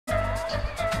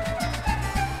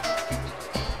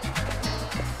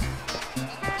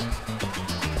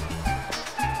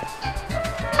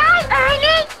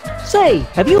Say,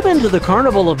 have you been to the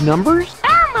Carnival of Numbers?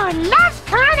 Elmo loves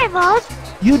carnivals.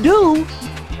 You do?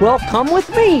 Well, come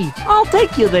with me. I'll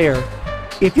take you there.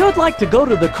 If you'd like to go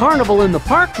to the carnival in the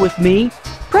park with me,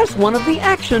 press one of the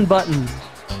action buttons.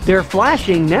 They're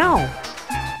flashing now.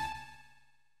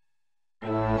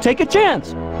 Take a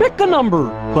chance. Pick a number,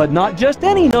 but not just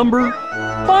any number.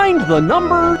 Find the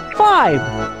number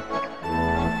 5.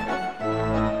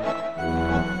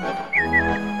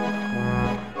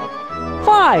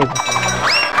 5.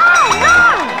 Oh no!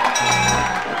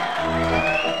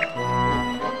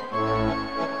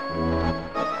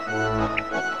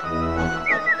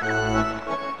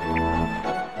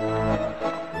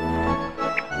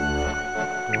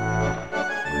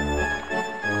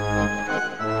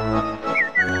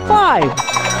 5.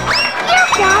 You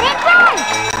got it right!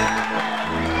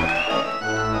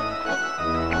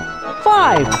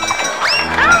 5.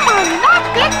 Elmo loves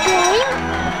this game.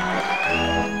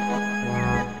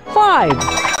 5.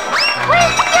 We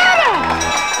did it!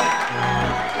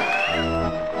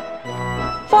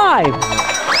 5.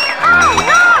 Oh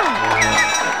no!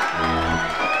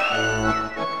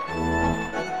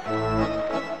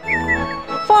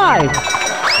 5.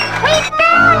 We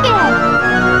found it!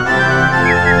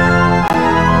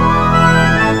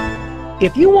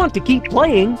 If you want to keep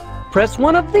playing, press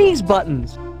one of these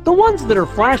buttons, the ones that are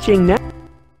flashing now.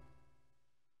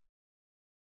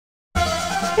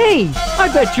 Hey, I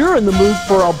bet you're in the mood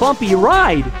for a bumpy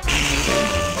ride.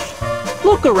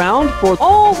 Look around for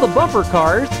all the bumper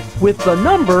cars with the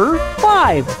number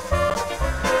 5.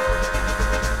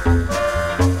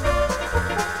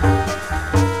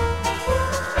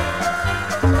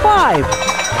 5.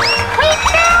 We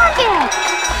found it!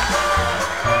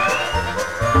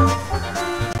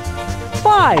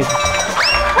 5.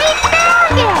 We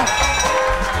found it!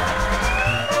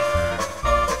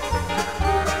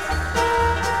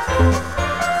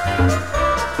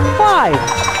 5.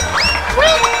 We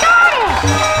got it!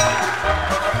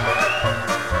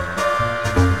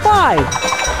 5.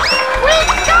 We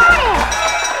got it!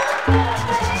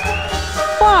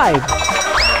 5.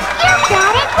 You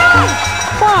got it right!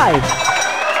 5.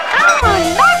 Elmo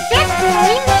loves this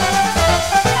game!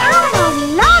 Elmo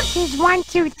loves his 1,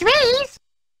 2, 3s!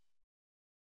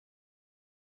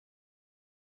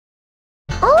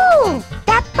 Ooh!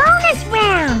 That bonus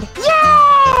round!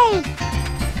 Yay!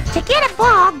 To get a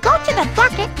ball, go to the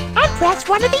bucket and press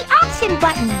one of the option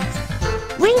buttons.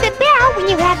 Ring the bell when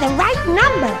you have the right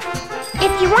number.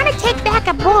 If you want to take back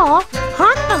a ball,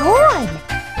 honk the horn.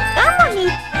 Elmo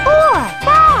needs 4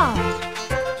 balls.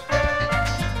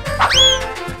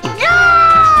 Go!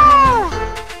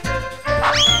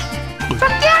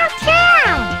 From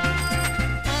downtown!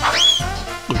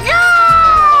 Go!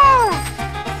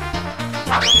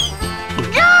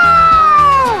 Go!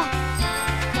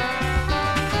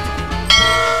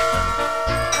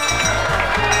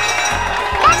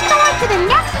 Let's go on to the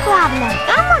next problem.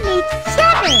 Elmo needs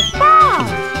 7 balls.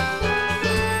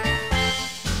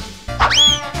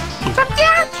 From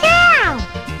downtown!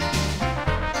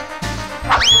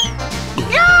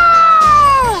 Go!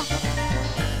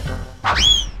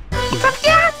 From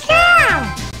downtown!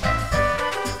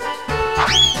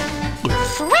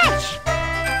 Switch!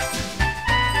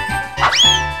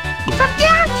 From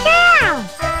downtown!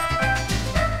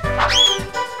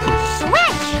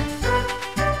 Switch!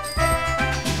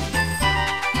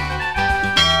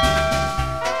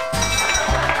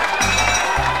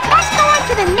 Let's go on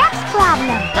to the next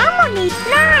problem. Elmo needs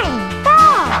 9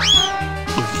 balls.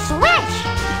 Switch!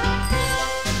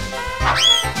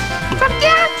 From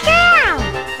downtown!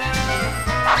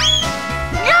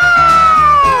 Go!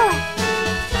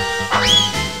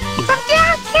 From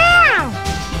downtown!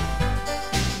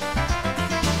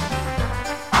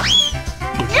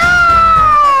 Go!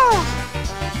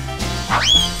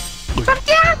 From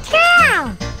downtown!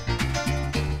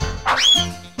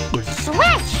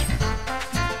 Switch!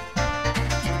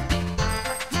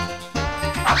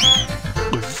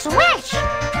 Switch!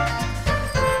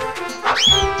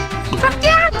 From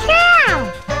downtown!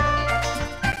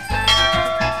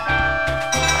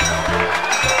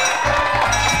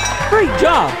 Great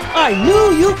job! I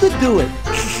knew you could do it!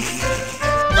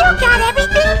 You got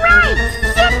everything right!